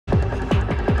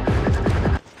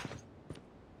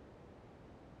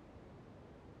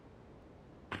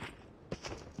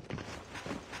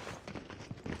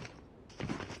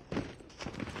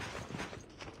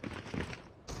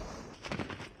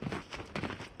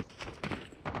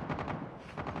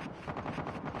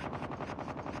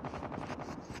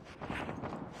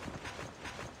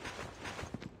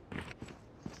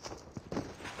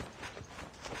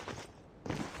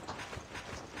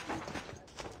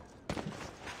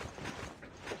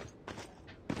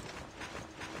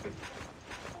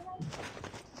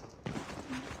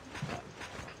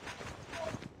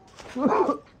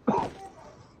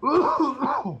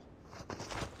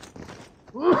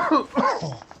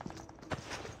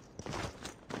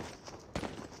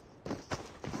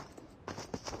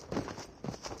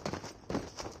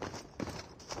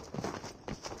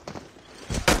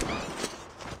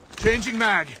Changing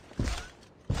mag.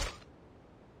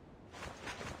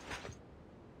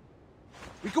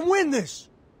 We can win this!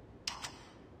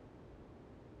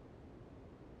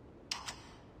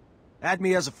 Add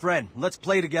me as a friend. Let's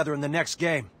play together in the next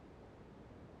game.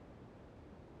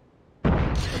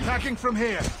 Attacking from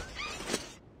here.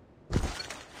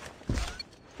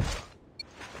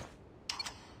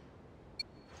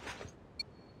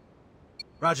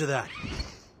 Roger that.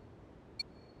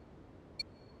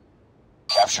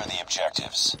 Capture the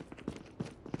objectives.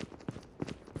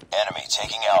 Enemy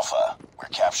taking Alpha. We're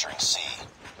capturing C.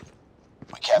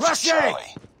 We captured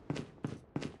Charlie.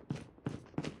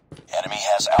 Enemy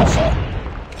has Alpha.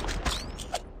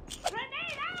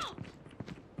 Grenade out!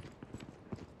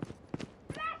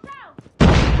 Blast out!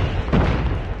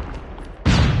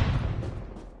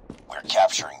 We're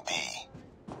capturing B.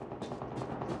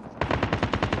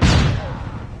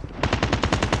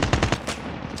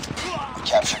 We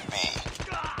captured B.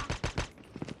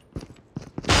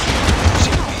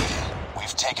 Losing B.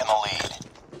 We've taken the lead.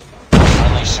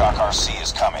 Friendly Shock RC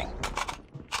is coming.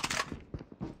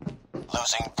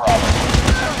 Losing Bravo.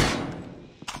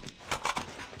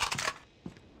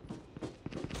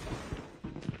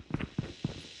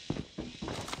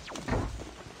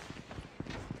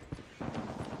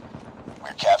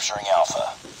 We're capturing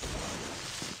Alpha.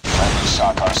 Friendly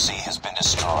Shock RC has been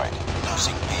destroyed.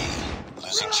 Losing B.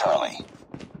 Losing Charlie.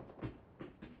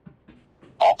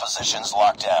 All positions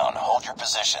locked down. Hold your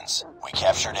positions. We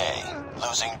captured A.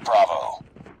 Losing Bravo.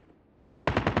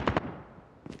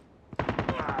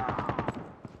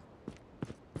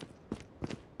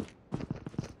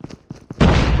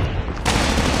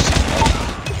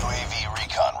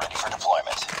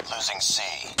 Losing C.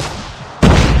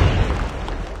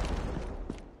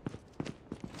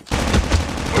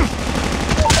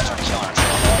 Hunter killer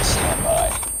drone on standby.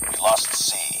 We lost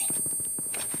C.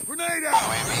 Grenade out!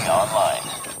 UAV online.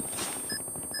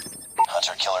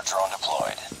 Hunter killer drone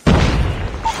deployed.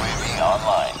 UAV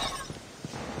online.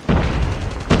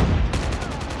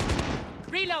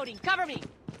 Reloading, cover me!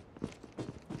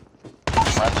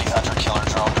 Friendly hunter killer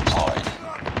drone deployed.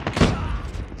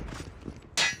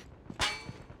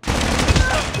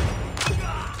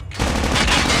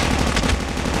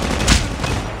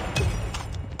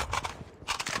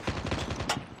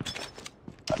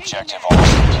 Objective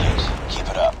almost complete. Keep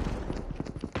it up.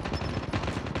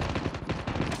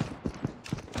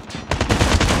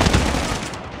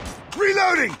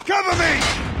 Reloading! Cover me!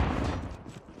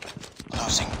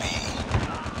 Losing B.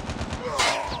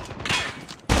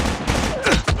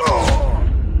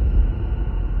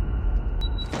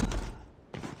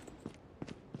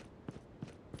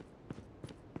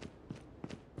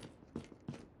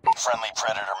 Friendly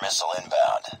Predator missile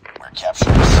inbound. We're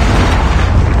capturing C.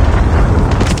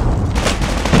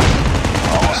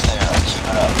 Almost there. Keep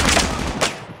it up.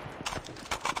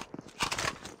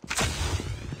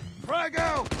 Frag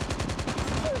out!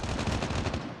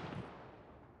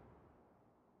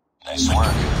 Nice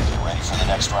work. Get ready for the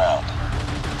next round.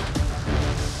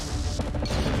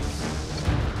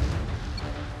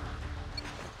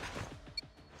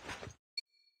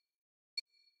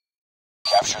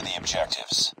 Capture the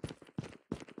objectives.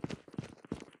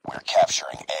 We're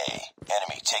capturing A.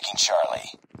 Enemy taking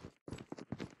Charlie.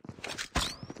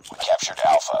 We captured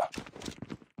Alpha.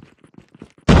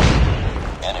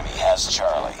 Enemy has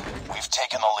Charlie. We've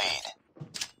taken the lead.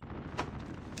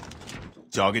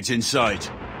 Target's in sight.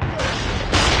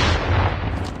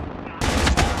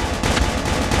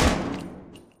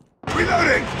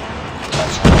 Reloading!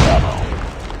 Capture Bravo.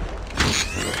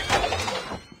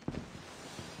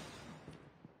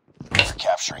 We're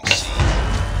capturing C.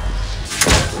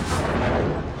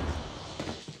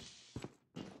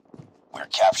 We're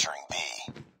capturing B.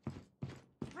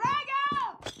 Frag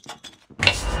out!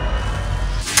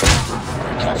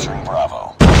 We're capturing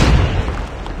Bravo.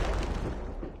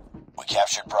 We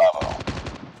captured Bravo.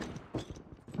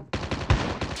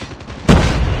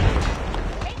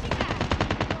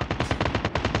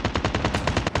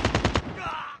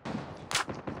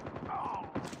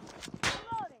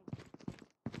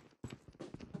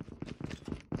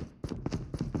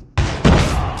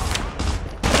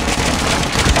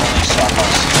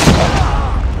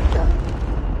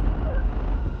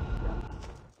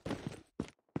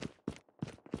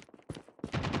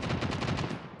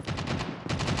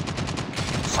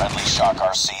 Friendly Shock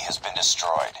RC has been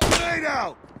destroyed. Grenade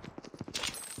out!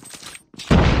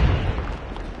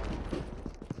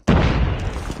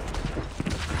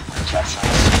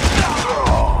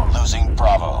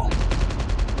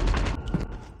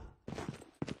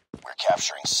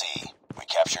 capturing C. We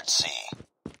captured C.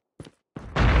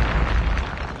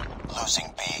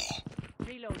 Losing B.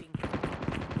 Reloading.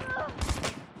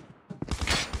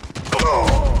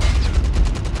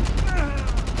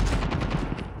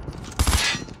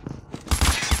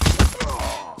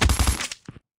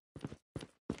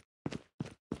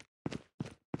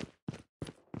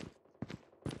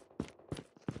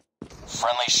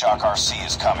 Friendly Shock RC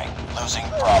is coming. Losing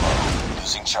Bravo.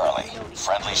 Losing Charlie.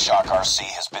 Friendly Shock RC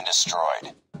has been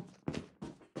destroyed.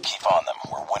 Keep on them.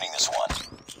 We're winning this one.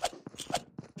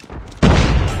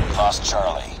 Lost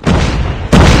Charlie.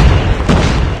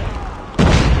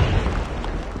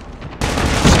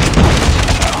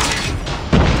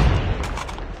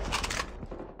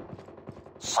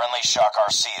 Friendly Shock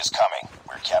RC is coming.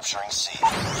 We're capturing C.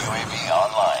 UAV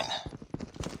online.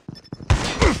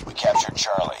 We captured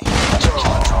Charlie.